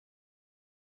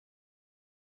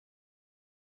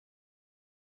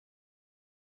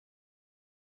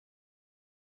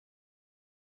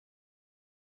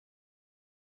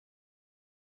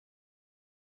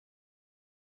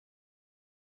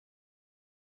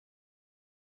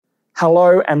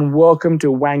Hello and welcome to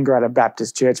Wangaratta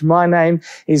Baptist Church. My name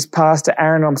is Pastor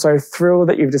Aaron. I'm so thrilled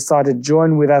that you've decided to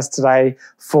join with us today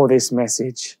for this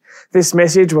message. This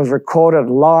message was recorded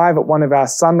live at one of our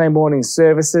Sunday morning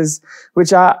services,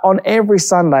 which are on every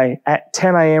Sunday at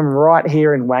 10 a.m. right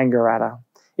here in Wangaratta.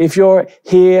 If you're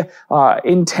here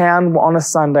in town on a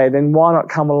Sunday, then why not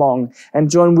come along and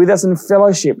join with us in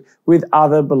fellowship with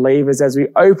other believers as we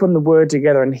open the Word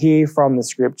together and hear from the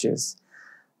Scriptures.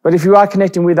 But if you are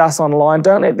connecting with us online,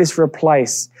 don't let this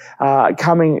replace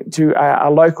coming to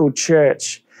a local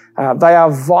church. They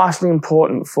are vitally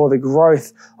important for the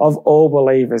growth of all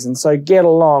believers. And so get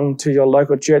along to your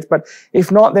local church. But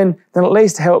if not, then at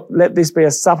least let this be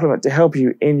a supplement to help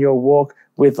you in your walk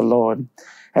with the Lord.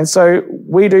 And so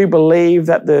we do believe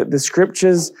that the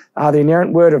Scriptures are the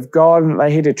inerrant Word of God, and they're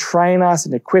here to train us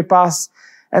and equip us.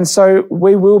 And so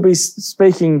we will be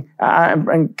speaking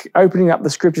and opening up the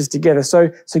Scriptures together.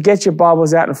 So get your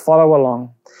Bibles out and follow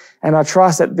along. And I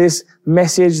trust that this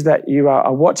message that you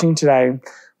are watching today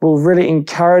will really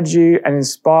encourage you and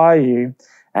inspire you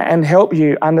and help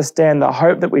you understand the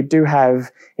hope that we do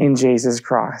have in Jesus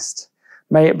Christ.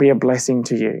 May it be a blessing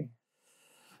to you.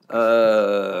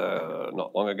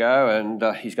 Not long ago,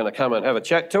 and he's going to come and have a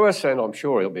chat to us, and I'm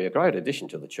sure he'll be a great addition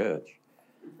to the church.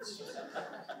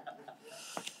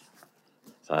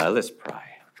 So let's pray.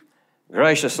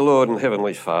 Gracious Lord and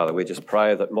Heavenly Father, we just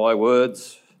pray that my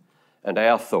words and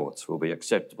our thoughts will be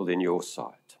acceptable in your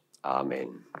sight.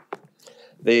 Amen.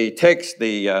 The text,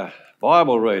 the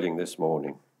Bible reading this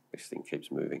morning, this thing keeps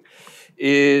moving,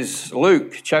 is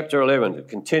Luke chapter 11,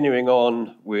 continuing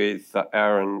on with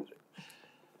Aaron's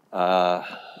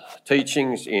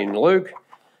teachings in Luke.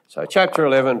 So chapter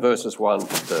 11, verses 1 to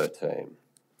 13.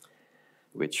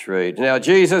 Which read, Now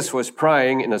Jesus was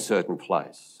praying in a certain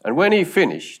place, and when he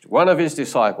finished, one of his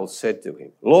disciples said to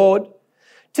him, Lord,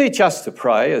 teach us to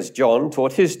pray as John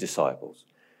taught his disciples.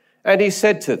 And he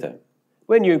said to them,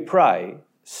 When you pray,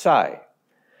 say,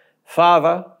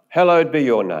 Father, hallowed be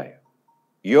your name.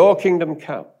 Your kingdom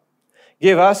come.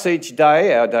 Give us each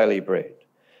day our daily bread,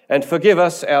 and forgive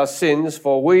us our sins,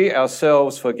 for we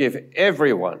ourselves forgive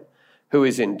everyone who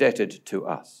is indebted to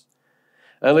us.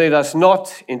 And lead us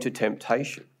not into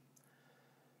temptation.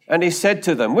 And he said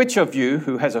to them, Which of you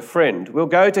who has a friend will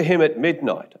go to him at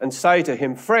midnight and say to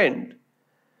him, Friend,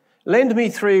 lend me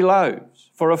 3 loaves,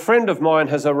 for a friend of mine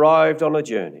has arrived on a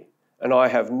journey, and I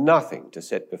have nothing to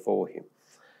set before him.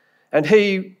 And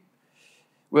he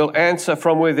will answer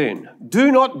from within,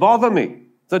 Do not bother me.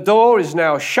 The door is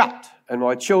now shut, and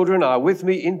my children are with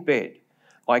me in bed.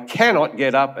 I cannot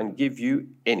get up and give you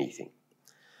anything.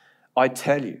 I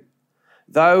tell you,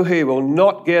 though he will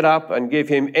not get up and give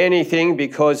him anything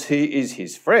because he is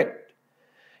his friend,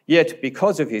 yet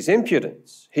because of his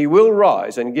impudence, he will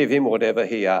rise and give him whatever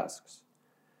he asks.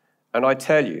 And I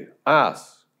tell you,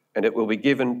 ask, and it will be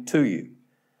given to you.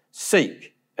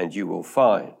 Seek, and you will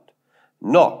find.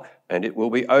 Knock, and it will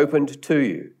be opened to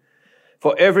you.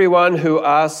 For everyone who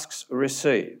asks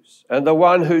receives, and the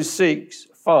one who seeks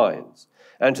finds,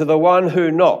 and to the one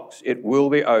who knocks it will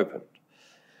be opened.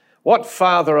 What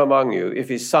father among you, if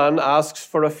his son asks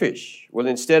for a fish, will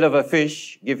instead of a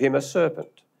fish give him a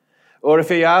serpent? Or if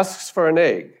he asks for an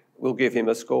egg, will give him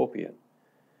a scorpion?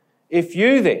 If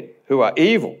you then, who are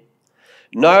evil,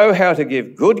 know how to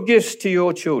give good gifts to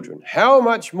your children, how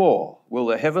much more will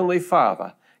the Heavenly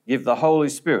Father give the Holy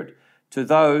Spirit to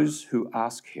those who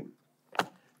ask him?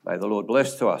 May the Lord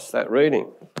bless to us that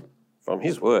reading from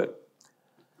his word.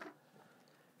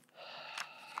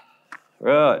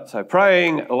 Right, so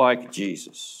praying like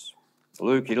Jesus.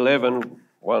 Luke 11,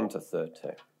 1 to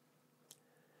 13.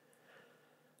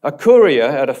 A courier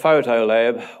at a photo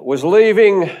lab was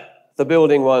leaving the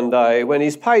building one day when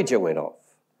his pager went off.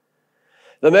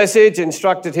 The message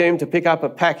instructed him to pick up a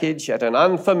package at an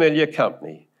unfamiliar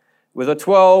company with a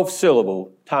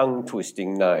 12-syllable,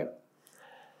 tongue-twisting name.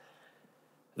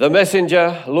 The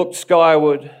messenger looked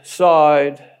skyward,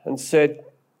 sighed, and said,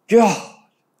 God,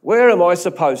 where am I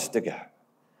supposed to go?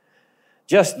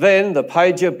 Just then, the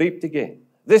pager beeped again,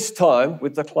 this time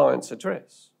with the client's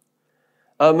address.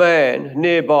 A man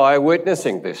nearby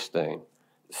witnessing this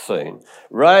scene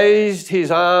raised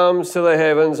his arms to the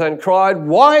heavens and cried,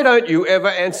 Why don't you ever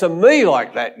answer me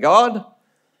like that, God?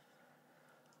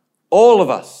 All of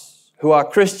us who are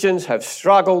Christians have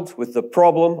struggled with the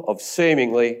problem of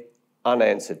seemingly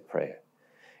unanswered prayer.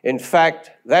 In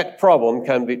fact, that problem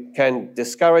can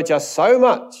discourage us so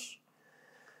much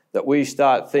that we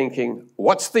start thinking,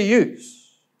 what's the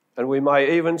use? And we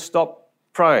may even stop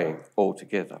praying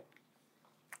altogether.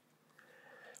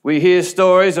 We hear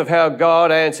stories of how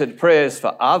God answered prayers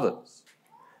for others,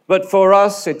 But for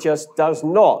us, it just does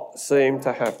not seem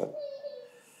to happen.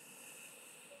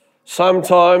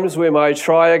 Sometimes we may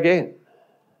try again,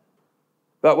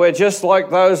 but we're just like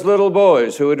those little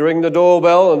boys who would ring the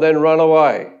doorbell and then run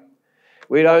away.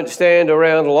 We don't stand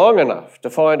around long enough to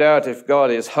find out if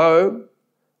God is home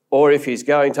or if he's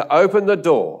going to open the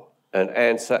door and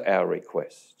answer our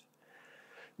request.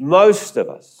 Most of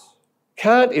us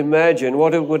can't imagine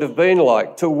what it would have been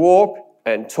like to walk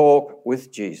and talk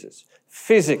with Jesus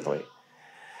physically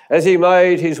as he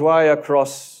made his way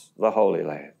across the Holy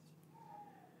Land.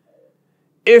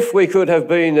 If we could have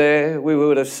been there, we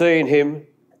would have seen him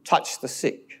touch the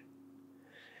sick.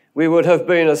 We would have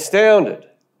been astounded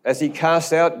as he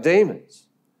cast out demons.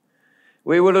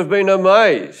 We would have been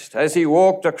amazed as he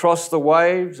walked across the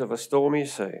waves of a stormy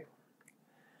sea.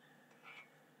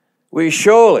 We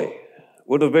surely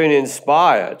would have been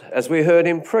inspired as we heard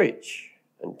him preach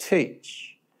and teach,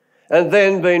 and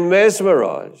then been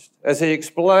mesmerised as he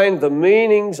explained the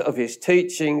meanings of his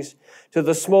teachings to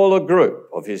the smaller group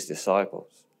of his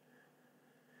disciples.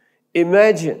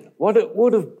 Imagine what it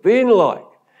would have been like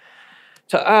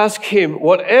to ask him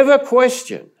whatever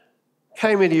question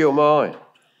came into your mind.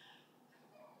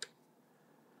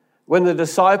 When the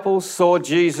disciples saw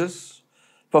Jesus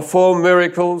perform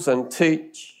miracles and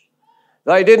teach,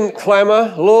 they didn't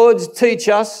clamour, "Lord, teach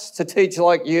us to teach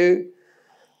like you,"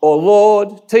 or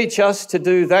 "Lord, teach us to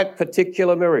do that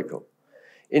particular miracle."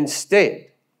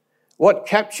 Instead, what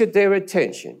captured their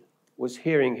attention was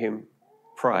hearing him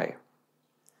pray.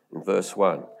 In verse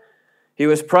 1, he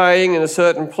was praying in a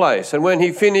certain place, and when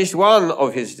he finished, one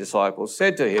of his disciples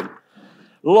said to him,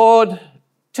 "Lord,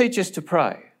 teach us to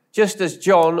pray, just as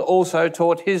John also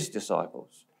taught his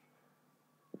disciples."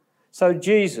 So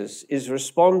Jesus is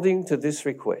responding to this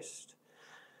request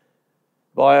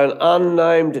by an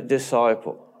unnamed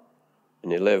disciple.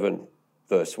 In 11,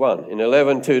 verse 1. In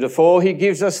 11:2-4, he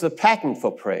gives us the pattern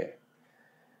for prayer.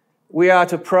 We are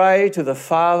to pray to the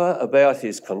Father about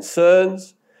his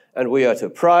concerns, and we are to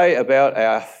pray about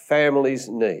our family's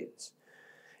needs.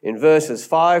 In verses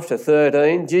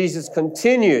 5-13, Jesus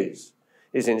continues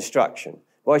his instruction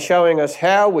by showing us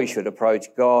how we should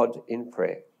approach God in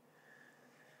prayer.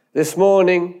 This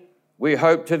morning, we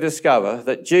hope to discover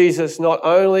that Jesus not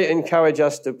only encourages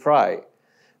us to pray,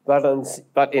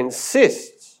 but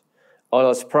insists on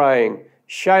us praying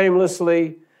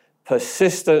shamelessly,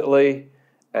 persistently,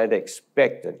 and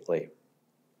expectantly.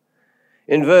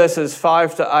 In verses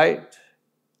 5-8,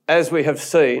 as we have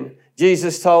seen,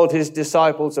 Jesus told his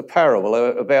disciples a parable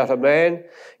about a man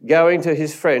going to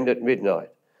his friend at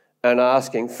midnight and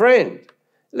asking, "Friend,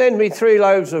 lend me 3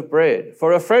 loaves of bread,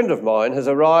 for a friend of mine has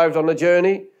arrived on a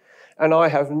journey and I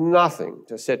have nothing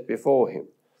to set before him."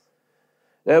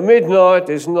 Now, midnight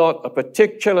is not a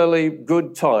particularly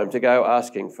good time to go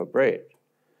asking for bread.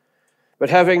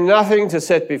 But having nothing to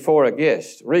set before a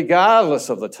guest, regardless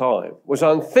of the time, was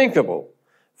unthinkable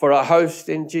for a host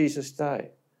in Jesus'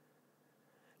 day.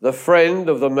 The friend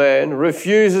of the man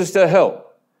refuses to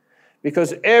help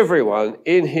because everyone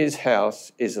in his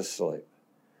house is asleep.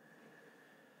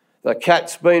 The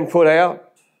cat's been put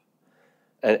out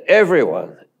and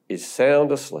everyone is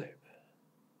sound asleep.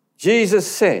 Jesus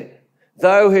said,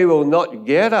 though he will not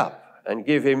get up and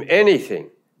give him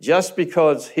anything just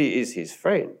because he is his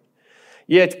friend,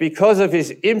 yet because of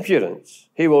his impudence,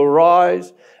 he will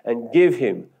rise and give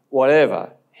him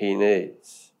whatever he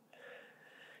needs.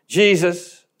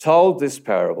 Jesus told this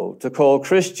parable to call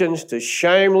Christians to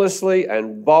shamelessly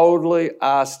and boldly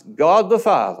ask God the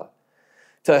Father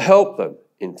to help them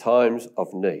in times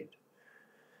of need.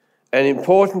 An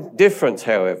important difference,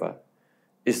 however,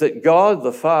 is that God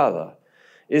the Father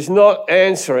is not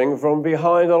answering from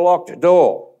behind a locked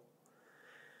door.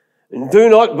 And "do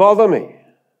not bother me,"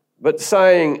 but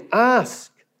saying,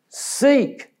 "Ask,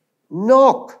 seek,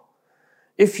 knock."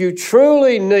 If you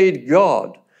truly need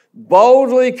God,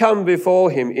 boldly come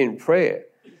before him in prayer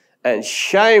and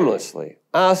shamelessly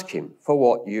ask him for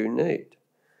what you need.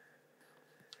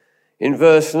 In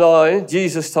verse 9,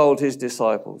 Jesus told his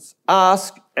disciples,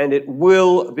 "Ask and it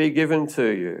will be given to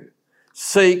you.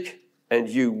 Seek and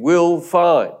you will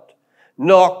find.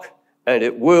 Knock and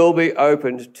it will be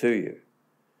opened to you."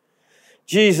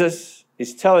 Jesus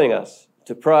is telling us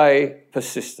to pray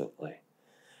persistently.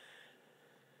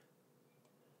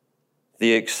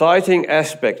 The exciting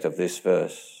aspect of this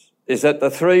verse is that the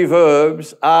 3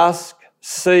 verbs ask,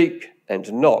 seek,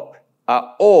 and knock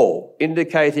are all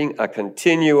indicating a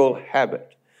continual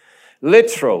habit.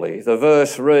 Literally, the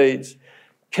verse reads,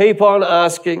 keep on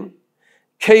asking,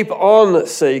 keep on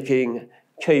seeking,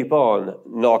 keep on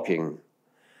knocking.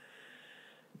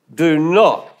 Do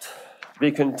not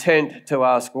be content to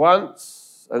ask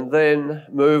once and then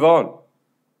move on.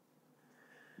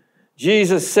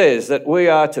 Jesus says that we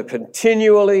are to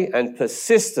continually and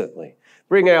persistently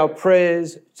bring our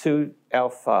prayers to our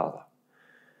Father.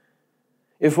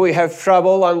 If we have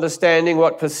trouble understanding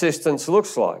what persistence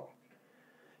looks like,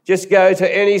 just go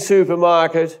to any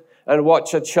supermarket and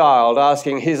watch a child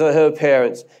asking his or her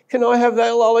parents, "Can I have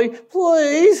that lolly?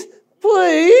 Please,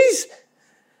 please."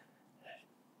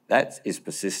 That is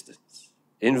persistence.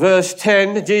 In verse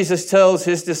 10, Jesus tells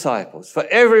his disciples, "For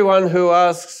everyone who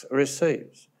asks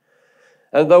receives,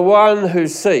 and the one who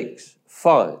seeks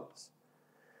finds,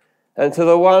 and to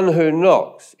the one who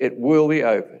knocks it will be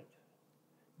opened."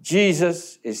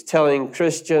 Jesus is telling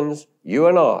Christians, you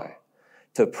and I,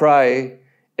 to pray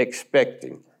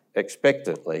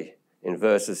expectantly in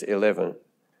verses 11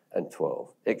 and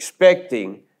 12,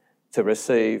 expecting to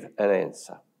receive an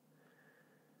answer.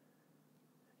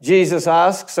 Jesus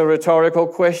asks a rhetorical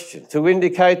question to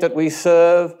indicate that we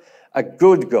serve a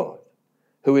good God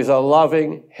who is a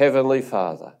loving heavenly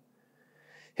Father.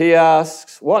 He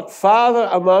asks, "What father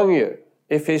among you,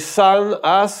 if his son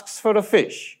asks for a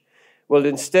fish, will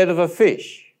instead of a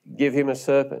fish give him a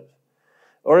serpent?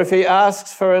 Or if he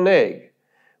asks for an egg,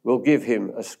 will give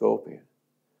him a scorpion?"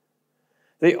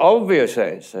 The obvious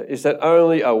answer is that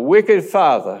only a wicked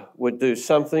father would do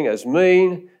something as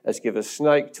mean as give a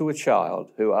snake to a child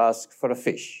who asks for a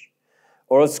fish,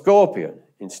 or a scorpion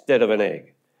instead of an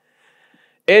egg.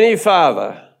 Any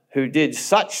father who did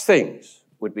such things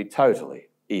would be totally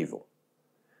evil.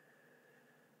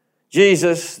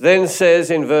 Jesus then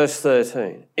says in verse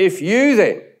 13, "If you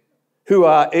then, who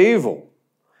are evil,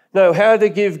 know how to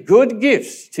give good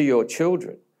gifts to your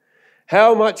children,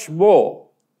 how much more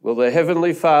will the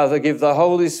Heavenly Father give the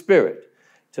Holy Spirit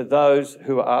to those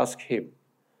who ask him?"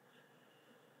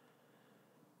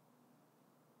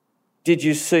 Did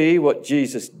you see what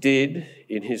Jesus did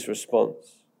in his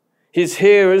response? His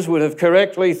hearers would have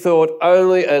correctly thought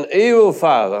only an evil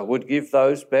father would give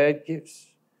those bad gifts.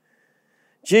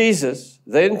 Jesus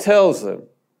then tells them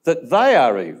that they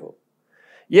are evil,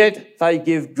 yet they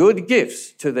give good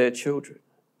gifts to their children.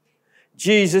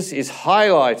 Jesus is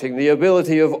highlighting the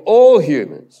ability of all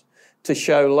humans to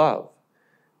show love,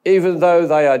 even though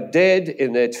they are dead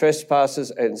in their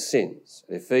trespasses and sins,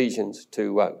 Ephesians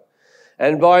 2:1,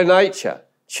 and by nature,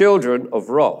 children of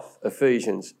wrath,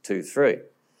 Ephesians 2:3.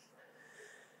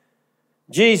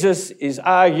 Jesus is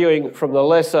arguing from the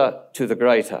lesser to the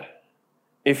greater.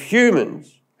 If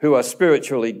humans who are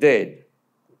spiritually dead,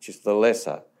 which is the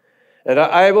lesser, and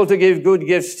are able to give good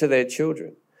gifts to their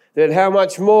children, then how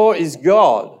much more is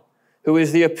God, who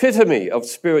is the epitome of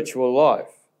spiritual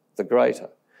life, the greater,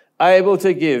 able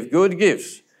to give good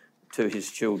gifts to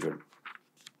his children?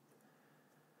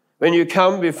 When you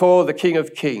come before the King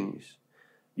of Kings,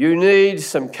 you need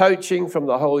some coaching from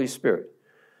the Holy Spirit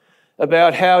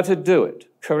about how to do it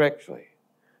correctly.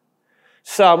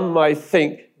 Some may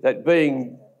think that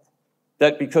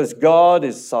because God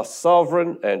is a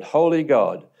sovereign and holy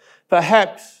God,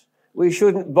 perhaps we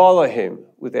shouldn't bother him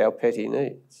with our petty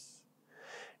needs.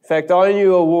 In fact, I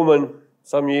knew a woman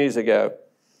some years ago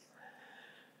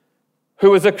who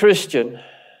was a Christian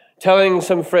telling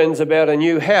some friends about a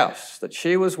new house that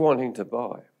she was wanting to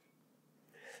buy.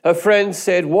 Her friends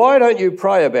said, "Why don't you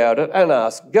pray about it and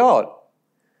ask God?"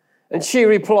 And she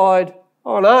replied,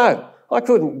 "Oh no, I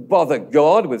couldn't bother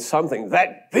God with something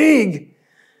that big."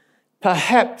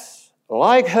 Perhaps,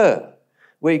 like her,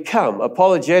 we come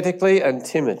apologetically and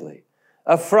timidly,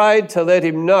 afraid to let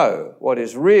him know what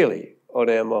is really on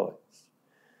our minds.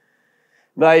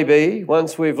 Maybe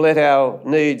once we've let our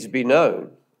needs be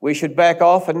known, we should back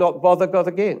off and not bother God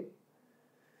again.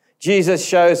 Jesus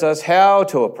shows us how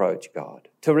to approach God,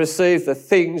 to receive the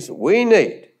things we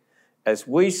need as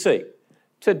we seek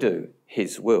to do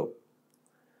his will.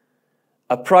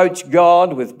 Approach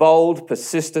God with bold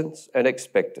persistence and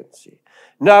expectancy,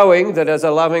 knowing that as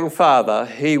a loving Father,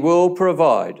 he will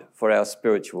provide for our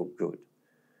spiritual good.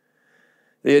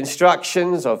 The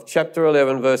instructions of chapter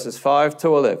 11, verses 5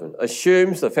 to 11,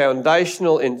 assumes the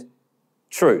foundational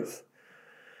truth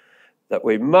that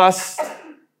we must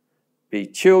be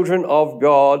children of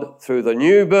God through the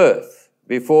new birth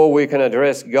before we can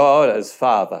address God as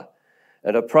Father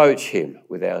and approach him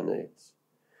with our needs.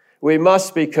 We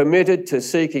must be committed to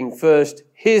seeking first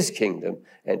his kingdom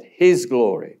and his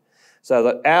glory so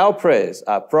that our prayers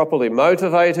are properly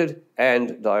motivated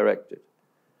and directed.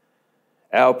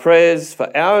 Our prayers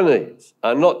for our needs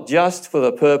are not just for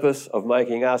the purpose of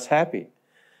making us happy,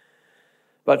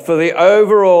 but for the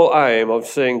overall aim of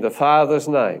seeing the Father's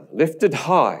name lifted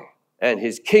high and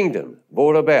his kingdom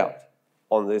brought about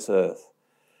on this earth.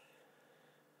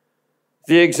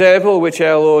 The example which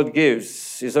our Lord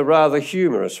gives is a rather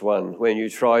humorous one when you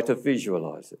try to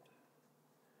visualize it.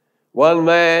 One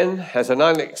man has an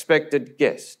unexpected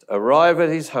guest arrive at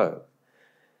his home,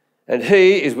 and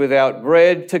he is without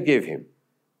bread to give him.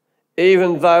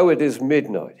 Even though it is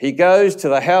midnight, he goes to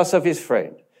the house of his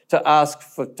friend to ask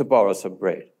to borrow some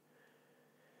bread.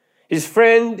 His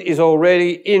friend is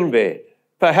already in bed,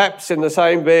 perhaps in the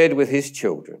same bed with his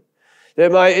children. There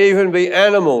may even be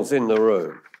animals in the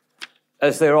room,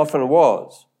 as there often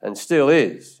was and still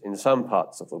is in some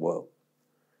parts of the world.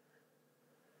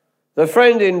 The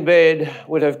friend in bed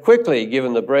would have quickly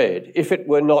given the bread if it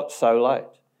were not so late,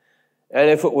 and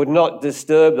if it would not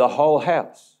disturb the whole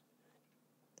house.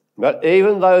 But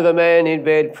even though the man in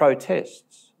bed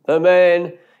protests, the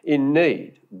man in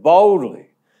need boldly,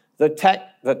 the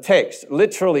text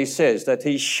literally says that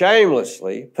he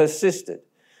shamelessly persisted,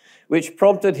 which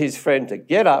prompted his friend to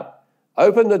get up,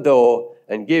 open the door,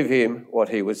 and give him what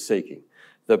he was seeking,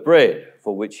 the bread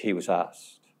for which he was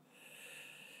asked.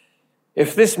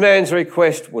 If this man's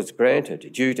request was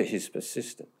granted due to his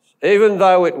persistence, even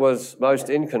though it was most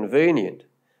inconvenient,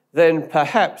 then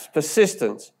perhaps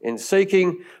persistence in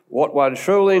seeking what one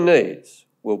truly needs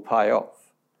will pay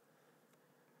off.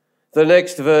 The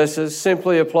next verses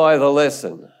simply apply the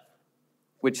lesson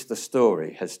which the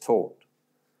story has taught.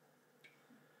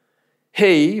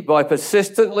 He, by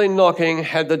persistently knocking,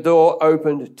 had the door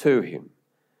opened to him.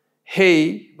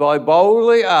 He, by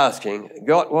boldly asking,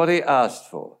 got what he asked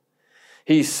for.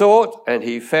 He sought and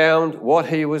he found what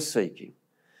he was seeking.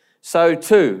 So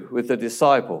too with the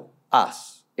disciple,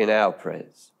 us, in our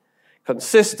prayers.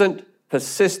 Consistent,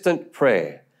 persistent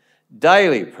prayer,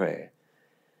 daily prayer,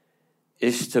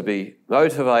 is to be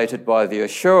motivated by the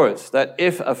assurance that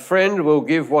if a friend will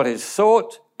give what is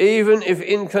sought, even if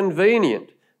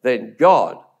inconvenient, then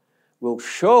God will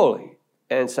surely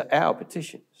answer our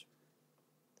petitions.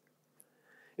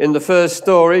 In the first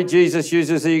story, Jesus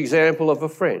uses the example of a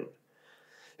friend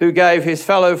who gave his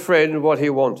fellow friend what he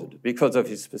wanted because of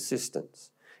his persistence.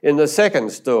 In the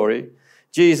second story,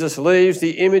 Jesus leaves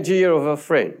the imagery of a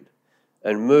friend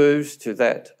and moves to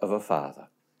that of a father.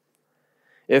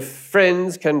 If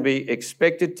friends can be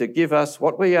expected to give us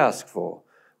what we ask for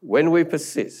when we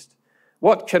persist,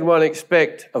 what can one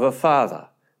expect of a father?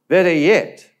 Better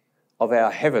yet, of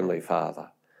our Heavenly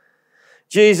Father.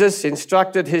 Jesus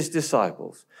instructed his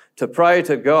disciples to pray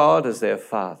to God as their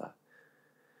Father.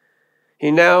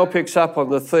 He now picks up on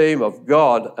the theme of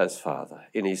God as Father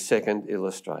in his second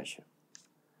illustration.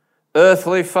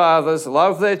 Earthly fathers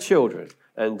love their children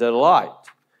and delight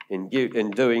in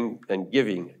doing and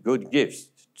giving good gifts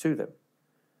to them.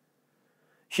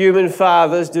 Human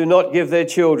fathers do not give their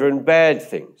children bad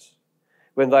things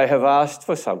when they have asked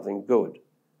for something good.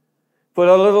 Put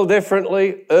a little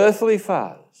differently, earthly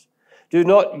fathers do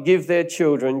not give their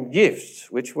children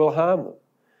gifts which will harm them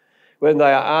when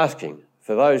they are asking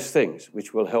for those things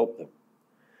which will help them.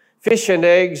 Fish and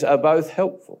eggs are both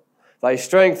helpful. They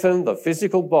strengthen the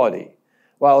physical body,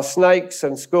 while snakes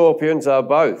and scorpions are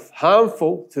both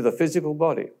harmful to the physical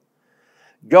body.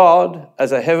 God,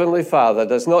 as a Heavenly Father,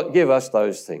 does not give us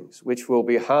those things which will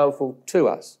be harmful to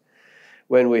us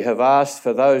when we have asked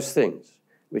for those things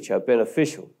which are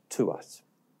beneficial to us.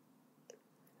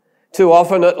 Too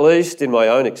often, at least in my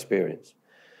own experience,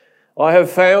 I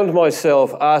have found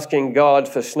myself asking God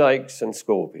for snakes and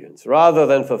scorpions rather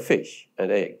than for fish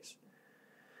and eggs.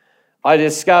 I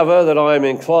discover that I am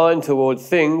inclined toward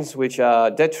things which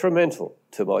are detrimental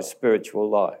to my spiritual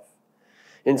life.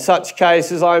 In such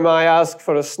cases, I may ask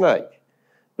for a snake,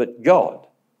 but God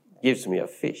gives me a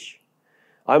fish.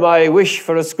 I may wish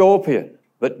for a scorpion,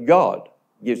 but God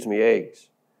gives me eggs.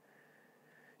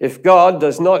 If God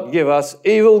does not give us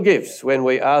evil gifts when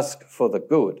we ask for the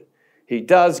good, he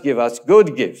does give us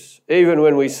good gifts, even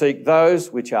when we seek those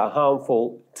which are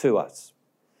harmful to us.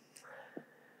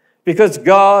 Because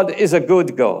God is a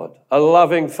good God, a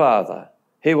loving Father,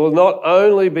 he will not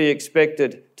only be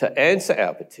expected to answer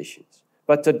our petitions,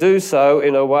 but to do so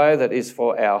in a way that is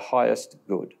for our highest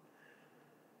good.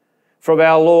 From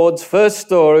our Lord's first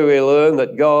story, we learn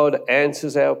that God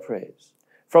answers our prayers.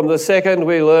 From the second,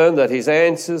 we learn that his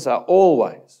answers are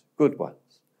always good ones.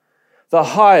 The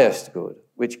highest good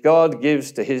which God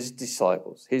gives to his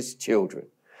disciples, his children,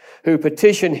 who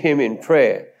petition him in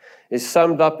prayer, is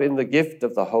summed up in the gift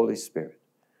of the Holy Spirit.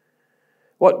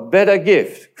 What better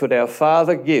gift could our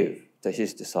Father give to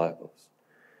his disciples?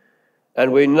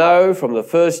 And we know from the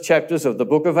first chapters of the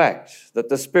book of Acts that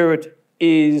the Spirit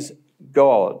is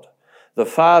God, the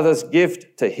Father's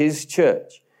gift to his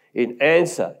church in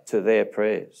answer to their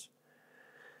prayers.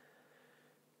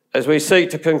 As we seek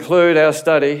to conclude our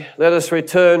study, let us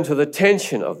return to the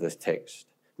tension of this text,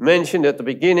 mentioned at the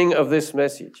beginning of this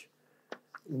message.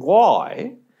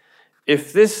 Why,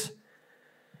 if this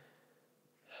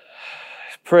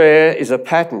prayer is a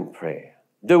pattern prayer,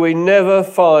 do we never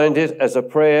find it as a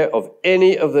prayer of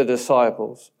any of the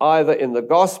disciples, either in the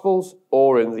Gospels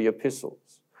or in the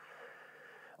epistles?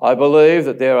 I believe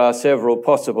that there are several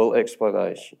possible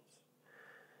explanations.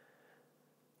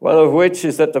 One of which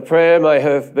is that the prayer may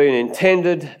have been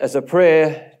intended as a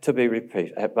prayer to be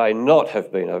repeated. It may not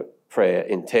have been a prayer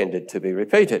intended to be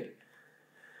repeated.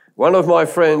 One of my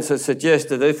friends has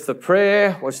suggested if the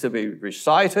prayer was to be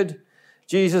recited,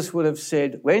 Jesus would have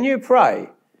said, when you pray,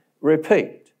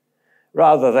 repeat,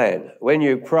 rather than when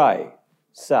you pray,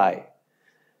 say.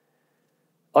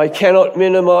 I cannot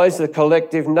minimize the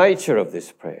collective nature of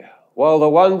this prayer. While the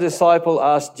one disciple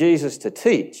asked Jesus to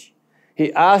teach,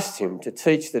 he asked him to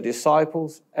teach the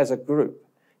disciples as a group,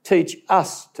 teach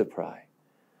us to pray,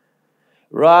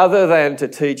 rather than to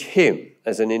teach him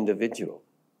as an individual.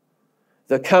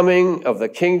 The coming of the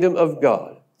kingdom of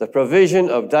God, the provision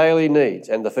of daily needs,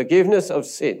 and the forgiveness of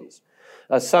sins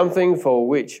are something for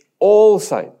which all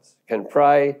saints can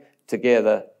pray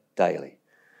together daily.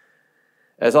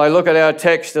 As I look at our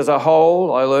text as a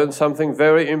whole, I learn something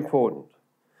very important.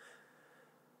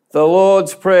 The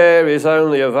Lord's Prayer is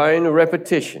only a vain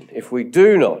repetition if we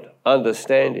do not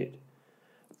understand it,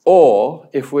 or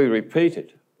if we repeat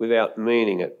it without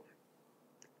meaning it.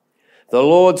 The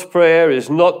Lord's Prayer is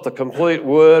not the complete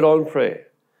word on prayer,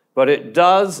 but it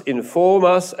does inform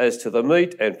us as to the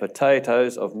meat and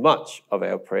potatoes of much of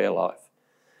our prayer life.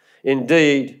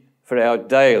 Indeed, for our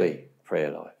daily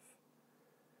prayer life.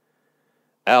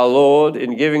 Our Lord,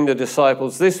 in giving the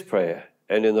disciples this prayer,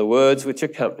 and in the words which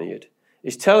accompany it,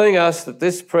 is telling us that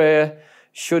this prayer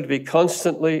should be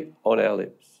constantly on our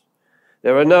lips.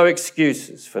 There are no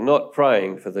excuses for not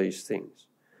praying for these things,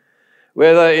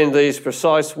 whether in these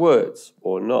precise words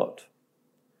or not.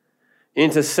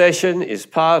 Intercession is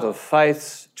part of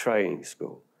faith's training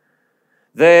school.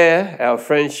 There, our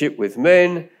friendship with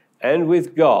men and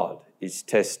with God is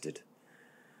tested.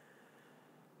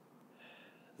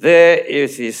 There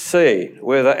it is seen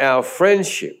whether our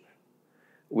friendship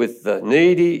with the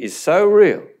needy is so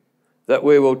real that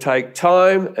we will take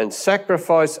time and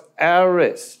sacrifice our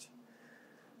rest.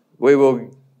 We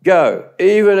will go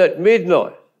even at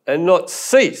midnight and not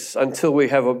cease until we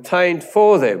have obtained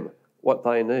for them what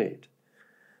they need.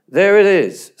 There it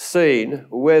is seen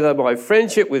whether my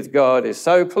friendship with God is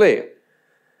so clear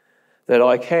that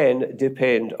I can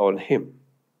depend on him.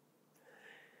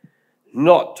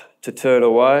 Not to turn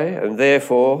away and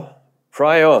therefore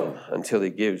pray on until he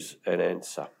gives an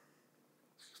answer.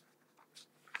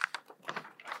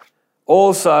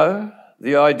 Also,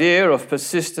 the idea of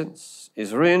persistence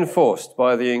is reinforced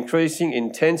by the increasing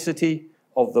intensity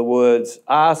of the words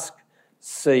ask,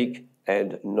 seek,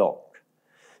 and knock.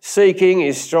 Seeking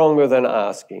is stronger than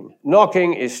asking.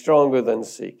 Knocking is stronger than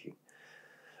seeking.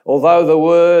 Although the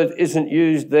word isn't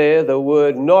used there, the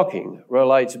word knocking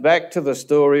relates back to the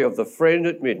story of the friend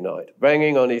at midnight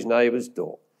banging on his neighbour's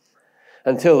door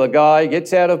until the guy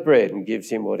gets out of bed and gives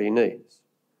him what he needs.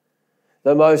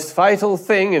 The most fatal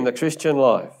thing in the Christian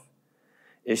life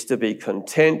is to be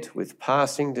content with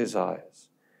passing desires.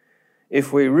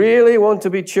 If we really want to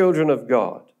be children of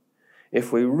God,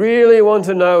 if we really want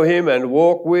to know him and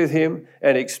walk with him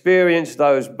and experience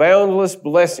those boundless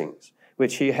blessings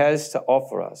which he has to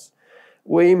offer us,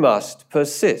 we must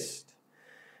persist.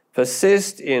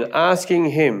 Persist in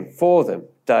asking him for them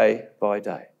day by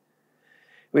day.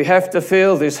 We have to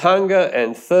feel this hunger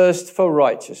and thirst for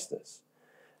righteousness,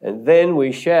 and then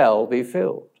we shall be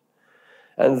filled.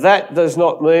 And that does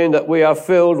not mean that we are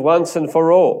filled once and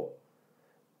for all.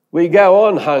 We go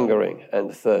on hungering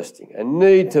and thirsting and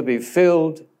need to be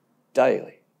filled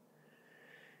daily.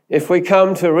 If we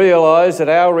come to realise that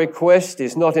our request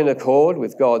is not in accord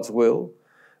with God's will,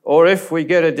 or if we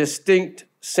get a distinct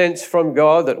sense from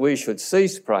God that we should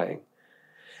cease praying,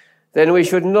 then we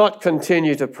should not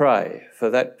continue to pray for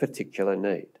that particular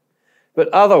need. But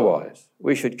otherwise,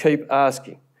 we should keep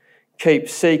asking, keep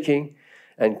seeking,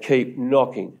 and keep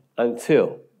knocking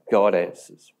until God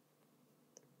answers.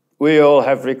 We all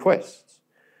have requests.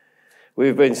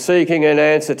 We've been seeking an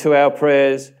answer to our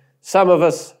prayers, some of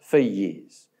us for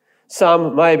years,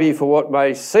 some maybe for what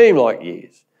may seem like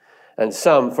years, and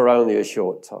some for only a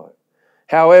short time.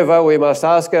 However, we must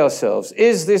ask ourselves,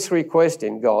 is this request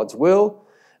in God's will,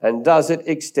 and does it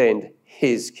extend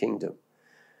his kingdom?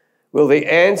 Will the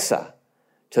answer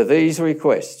to these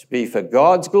requests be for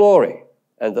God's glory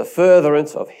and the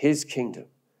furtherance of his kingdom?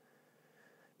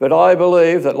 But I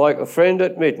believe that, like the friend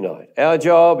at midnight, our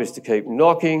job is to keep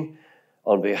knocking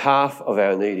on behalf of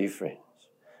our needy friends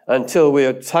until we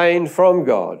obtain from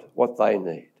God what they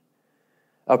need.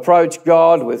 Approach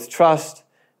God with trust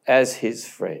as his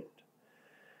friend,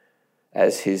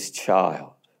 as his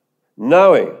child,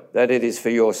 knowing that it is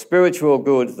for your spiritual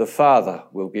good the Father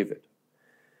will give it.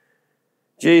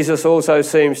 Jesus also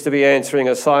seems to be answering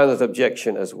a silent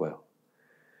objection as well.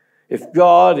 If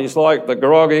God is like the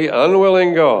groggy,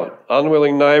 unwilling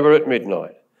neighbour at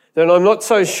midnight, then I'm not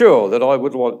so sure that I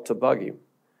would want to bug him.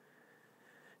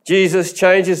 Jesus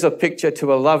changes the picture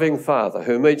to a loving Father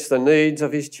who meets the needs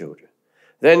of his children,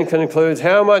 then concludes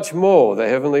how much more the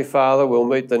Heavenly Father will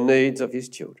meet the needs of his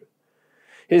children.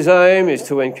 His aim is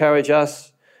to encourage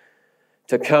us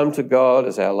to come to God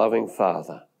as our loving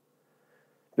Father,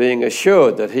 being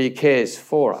assured that he cares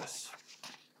for us.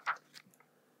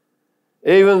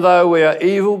 Even though we are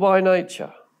evil by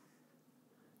nature,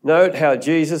 note how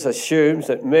Jesus assumes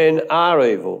that men are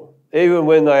evil, even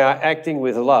when they are acting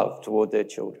with love toward their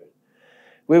children.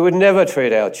 We would never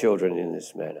treat our children in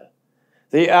this manner.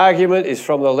 The argument is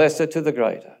from the lesser to the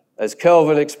greater. As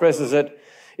Calvin expresses it,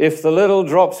 if the little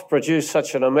drops produce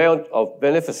such an amount of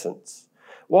beneficence,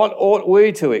 what ought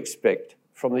we to expect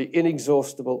from the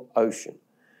inexhaustible ocean?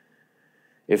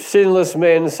 If sinless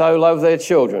men so love their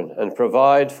children and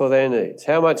provide for their needs,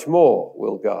 how much more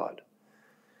will God?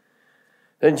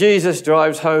 And Jesus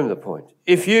drives home the point.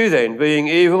 If you then, being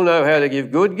evil, know how to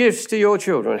give good gifts to your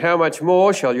children, how much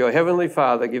more shall your heavenly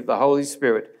Father give the Holy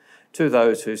Spirit to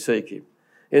those who seek him?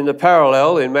 In the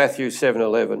parallel, in Matthew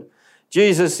 7:11,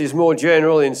 Jesus is more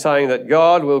general in saying that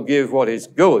God will give what is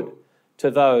good to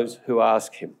those who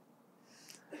ask him.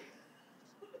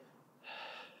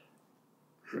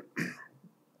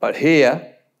 But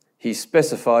here he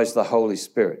specifies the Holy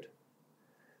Spirit,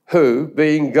 who,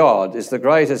 being God, is the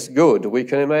greatest good we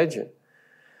can imagine.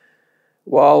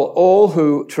 While all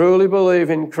who truly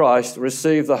believe in Christ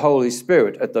receive the Holy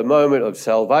Spirit at the moment of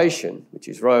salvation, which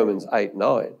is Romans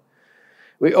 8:9,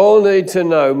 we all need to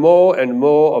know more and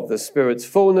more of the Spirit's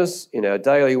fullness in our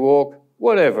daily walk,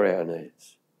 whatever our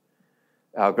needs.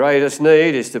 Our greatest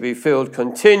need is to be filled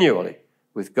continually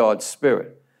with God's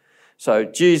Spirit. So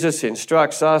Jesus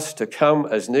instructs us to come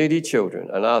as needy children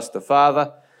and ask the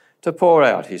Father to pour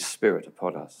out his Spirit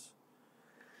upon us.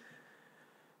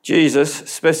 Jesus,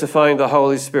 specifying the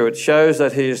Holy Spirit, shows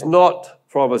that he is not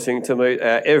promising to meet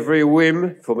our every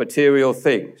whim for material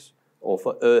things or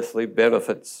for earthly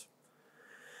benefits.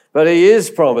 But he is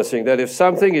promising that if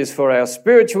something is for our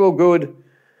spiritual good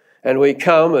and we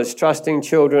come as trusting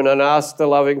children and ask the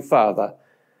loving Father,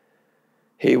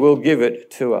 he will give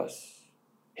it to us.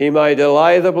 He may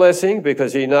delay the blessing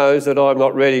because he knows that I'm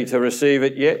not ready to receive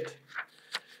it yet.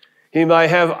 He may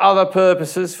have other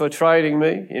purposes for training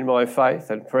me in my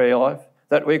faith and prayer life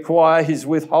that require his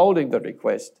withholding the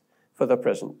request for the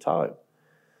present time.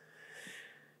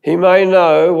 He may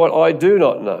know what I do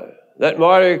not know, that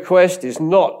my request is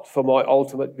not for my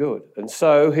ultimate good, and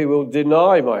so he will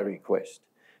deny my request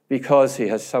because he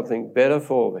has something better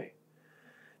for me.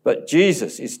 But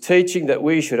Jesus is teaching that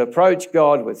we should approach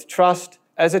God with trust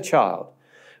as a child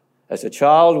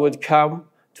would come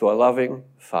to a loving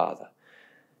Father.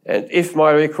 And if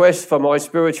my request is for my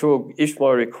spiritual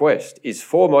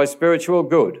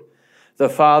good, the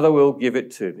Father will give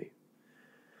it to me.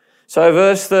 So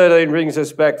verse 13 brings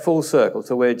us back full circle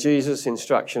to where Jesus'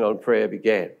 instruction on prayer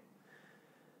began,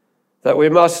 that we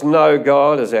must know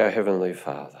God as our Heavenly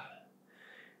Father.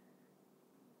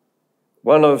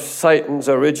 One of Satan's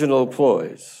original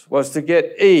ploys was to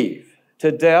get Eve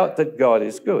to doubt that God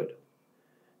is good.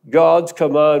 God's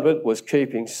commandment was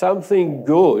keeping something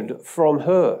good from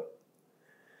her.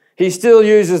 He still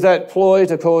uses that ploy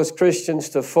to cause Christians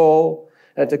to fall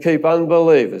and to keep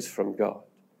unbelievers from God.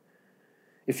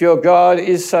 If your God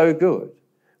is so good,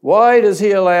 why does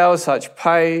he allow such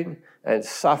pain and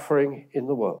suffering in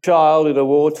the world? A child in a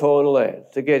war-torn land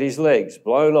to get his legs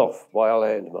blown off by a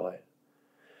landmine.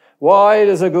 Why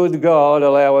does a good God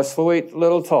allow a sweet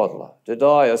little toddler to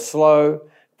die a slow,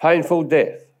 painful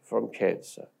death from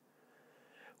cancer?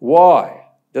 Why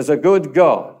does a good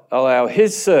God allow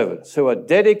his servants who are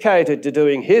dedicated to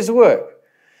doing his work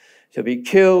to be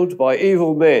killed by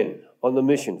evil men on the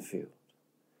mission field?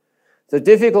 The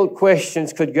difficult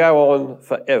questions could go on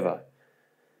forever,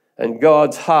 and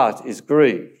God's heart is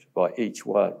grieved by each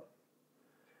one.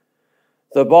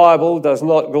 The Bible does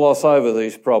not gloss over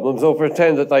these problems or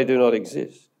pretend that they do not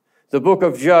exist. The book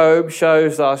of Job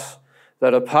shows us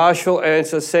that a partial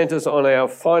answer centres on our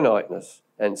finiteness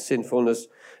and sinfulness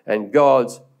and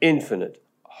God's infinite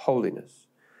holiness.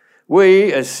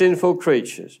 We, as sinful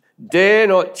creatures, dare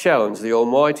not challenge the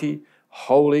almighty,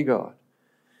 holy God.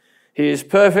 He is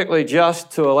perfectly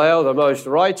just to allow the most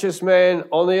righteous man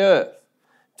on the earth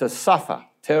to suffer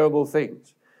terrible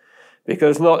things,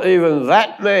 because not even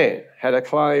that man had a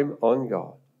claim on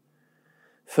God.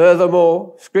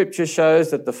 Furthermore, Scripture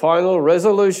shows that the final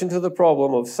resolution to the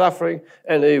problem of suffering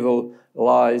and evil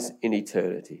lies in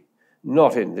eternity,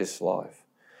 not in this life,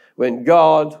 when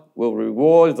God will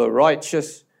reward the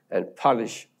righteous and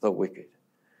punish the wicked.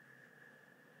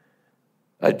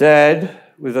 A dad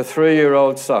with a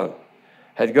 3-year-old son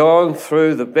had gone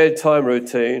through the bedtime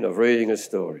routine of reading a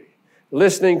story,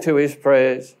 listening to his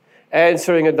prayers,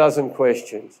 answering a dozen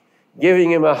questions,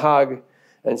 giving him a hug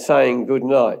and saying good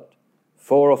night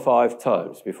 4 or 5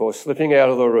 times before slipping out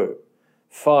of the room.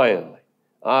 Finally,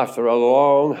 after a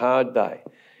long, hard day,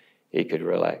 he could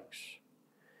relax.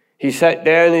 He sat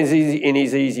down in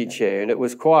his easy chair, and it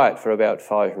was quiet for about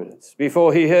 5 minutes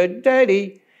before he heard,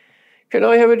 "Daddy, can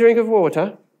I have a drink of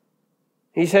water?"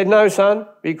 He said, "No, son,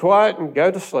 be quiet and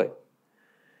go to sleep."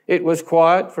 It was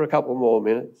quiet for a couple more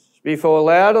minutes before,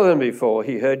 louder than before,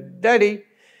 he heard, "Daddy,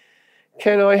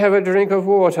 can I have a drink of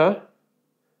water?"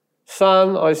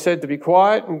 "Son, I said to be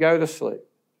quiet and go to sleep."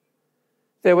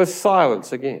 There was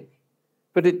silence again,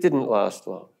 but it didn't last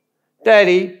long.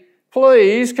 "Daddy,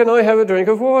 please, can I have a drink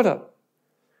of water?"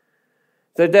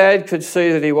 The dad could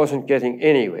see that he wasn't getting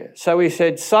anywhere, so he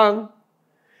said, "Son,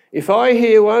 if I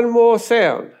hear one more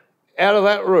sound out of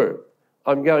that room,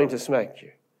 I'm going to smack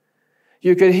you."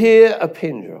 You could hear a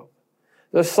pin drop.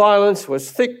 The silence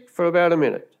was thick for about a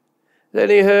minute. Then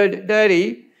he heard,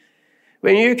 "Daddy,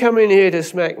 when you come in here to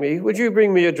smack me, would you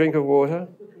bring me a drink of water?"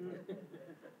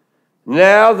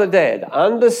 Now the dad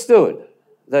understood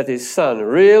that his son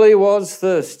really was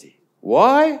thirsty.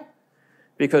 Why?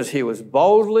 Because he was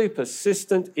boldly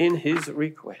persistent in his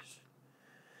request.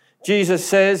 Jesus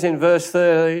says in verse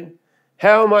 13,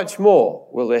 "How much more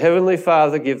will the Heavenly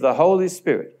Father give the Holy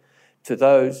Spirit to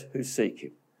those who seek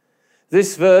him?"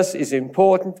 This verse is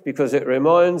important because it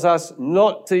reminds us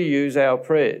not to use our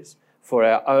prayers for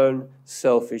our own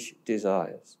selfish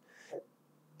desires.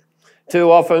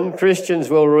 Too often, Christians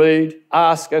will read,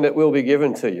 "Ask and it will be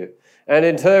given to you," and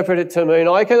interpret it to mean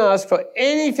I can ask for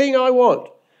anything I want,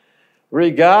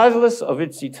 regardless of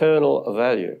its eternal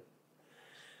value.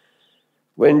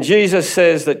 When Jesus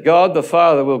says that God the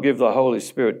Father will give the Holy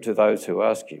Spirit to those who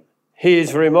ask him, he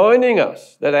is reminding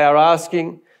us that our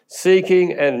asking,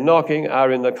 seeking and knocking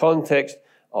are in the context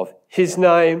of his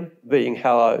name being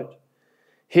hallowed,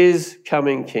 his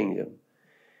coming kingdom,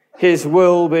 his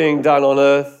will being done on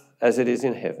earth as it is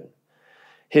in heaven,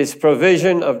 his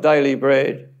provision of daily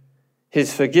bread,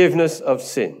 his forgiveness of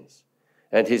sins,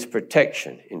 and his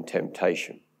protection in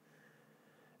temptation.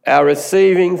 Our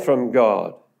receiving from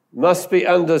God must be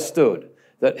understood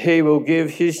that he will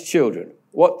give his children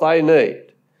what they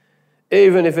need,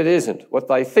 even if it isn't what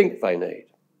they think they need.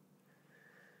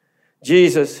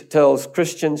 Jesus tells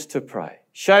Christians to pray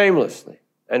shamelessly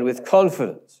and with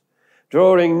confidence,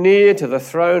 drawing near to the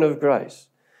throne of grace,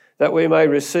 that we may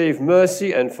receive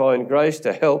mercy and find grace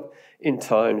to help in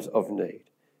times of need.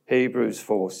 Hebrews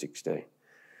 4:16.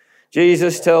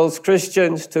 Jesus tells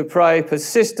Christians to pray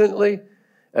persistently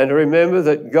and remember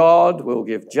that God will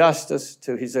give justice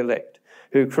to his elect,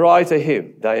 who cry to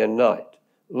him day and night.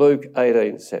 Luke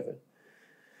 18:7.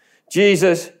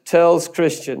 Jesus tells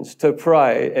Christians to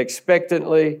pray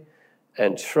expectantly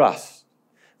and trust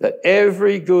that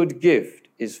every good gift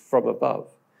is from above,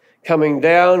 coming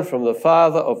down from the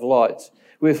Father of lights,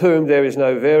 with whom there is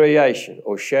no variation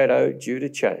or shadow due to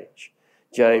change.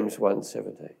 James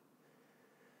 1:17.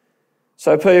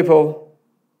 So people,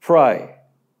 pray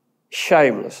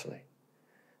shamelessly,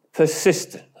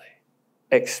 persistently,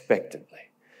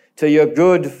 expectantly to your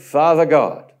good Father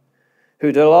God,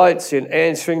 who delights in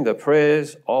answering the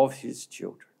prayers of his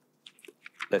children.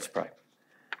 Let's pray.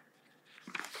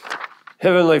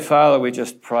 Heavenly Father, we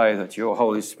just pray that your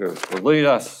Holy Spirit will lead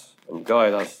us and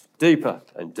guide us deeper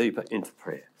and deeper into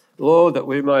prayer. Lord, that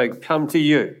we may come to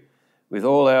you with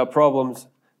all our problems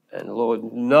and,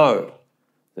 Lord, know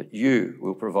that you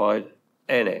will provide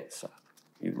an answer.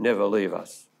 You never leave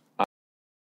us